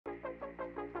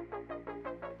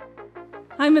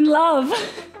I'm in love.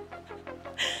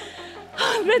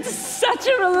 That's such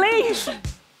a relief.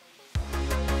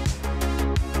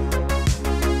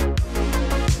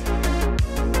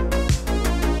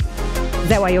 Is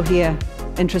that why you're here?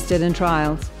 Interested in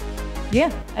trials?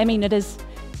 Yeah, I mean, it is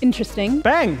interesting.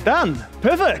 Bang, done,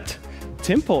 perfect.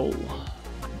 Temple.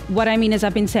 What I mean is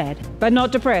I've been sad. But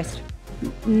not depressed?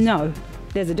 No.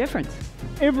 There's a difference.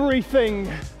 Everything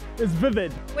is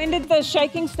vivid. When did the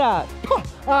shaking start?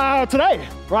 Today,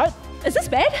 right? Is this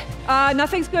bad?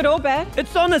 Nothing's good or bad.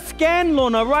 It's on a scan,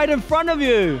 Lorna, right in front of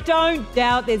you. Don't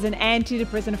doubt there's an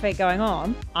antidepressant effect going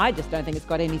on. I just don't think it's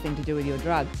got anything to do with your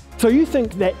drug. So you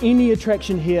think that any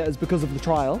attraction here is because of the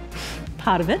trial?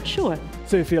 Part of it, sure.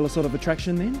 So you feel a sort of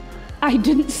attraction then? I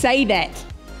didn't say that.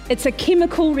 It's a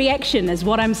chemical reaction is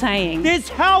what I'm saying. There's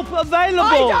help available.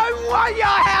 I don't want your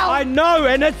help! I know,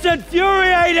 and it's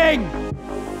infuriating.